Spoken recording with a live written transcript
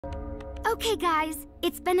Okay, guys,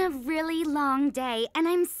 it's been a really long day, and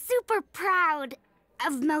I'm super proud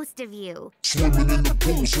of most of you. Swimming in the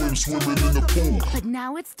pool, swimming in the pool. But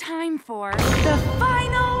now it's time for the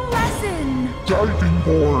final lesson. Diving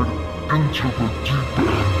board into the deep end.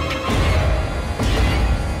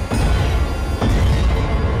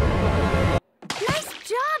 Nice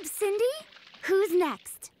job, Cindy. Who's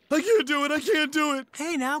next? I can't do it, I can't do it.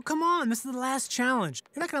 Hey, now, come on. This is the last challenge.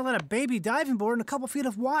 You're not going to let a baby diving board in a couple feet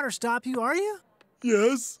of water stop you, are you?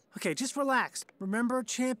 Yes? Okay, just relax. Remember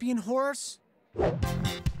Champion Horse?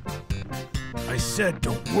 I said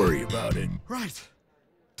don't worry about it. Right.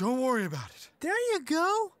 Don't worry about it. There you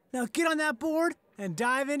go. Now get on that board and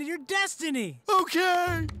dive into your destiny.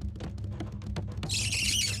 Okay.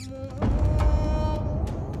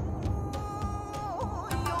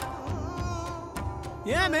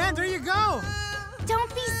 Yeah, man, there you go.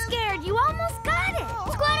 Don't be scared. You almost got it.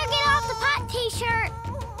 Squatter, get off the pot t-shirt.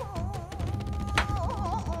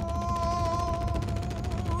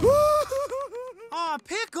 Aw,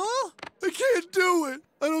 Pickle. I can't do it.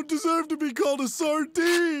 I don't deserve to be called a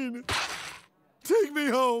sardine. Take me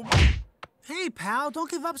home. Hey, pal, don't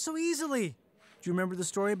give up so easily. Do you remember the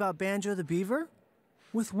story about Banjo the Beaver?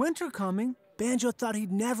 With winter coming, Banjo thought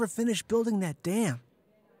he'd never finish building that dam.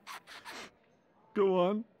 Go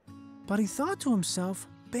on. But he thought to himself,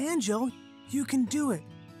 Banjo, you can do it.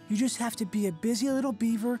 You just have to be a busy little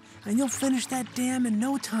beaver, and you'll finish that dam in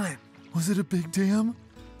no time. Was it a big dam?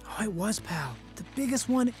 Oh, it was, pal. The biggest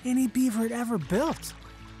one any beaver had ever built.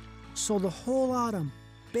 So the whole autumn,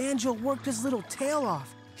 Banjo worked his little tail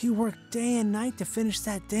off. He worked day and night to finish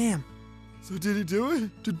that dam. So did he do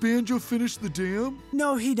it? Did Banjo finish the dam?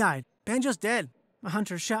 No, he died. Banjo's dead. A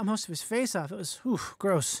hunter shot most of his face off. It was,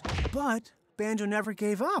 gross. But Banjo never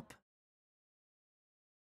gave up.